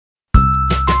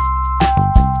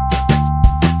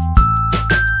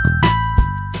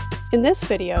In this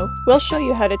video, we'll show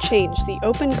you how to change the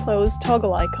open-close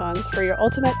toggle icons for your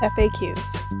Ultimate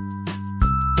FAQs.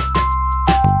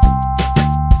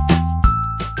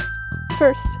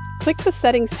 First, click the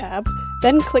Settings tab,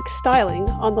 then click Styling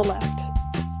on the left.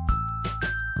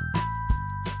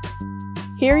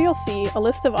 Here you'll see a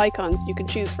list of icons you can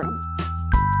choose from.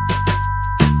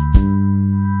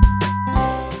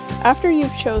 After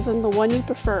you've chosen the one you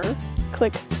prefer,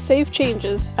 click Save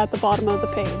Changes at the bottom of the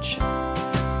page.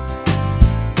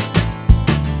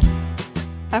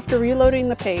 After reloading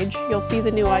the page, you'll see the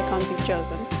new icons you've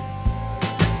chosen.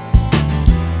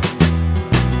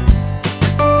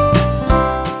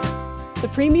 The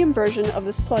premium version of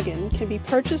this plugin can be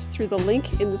purchased through the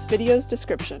link in this video's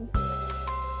description.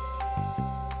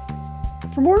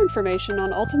 For more information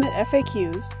on Ultimate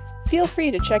FAQs, feel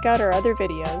free to check out our other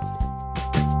videos.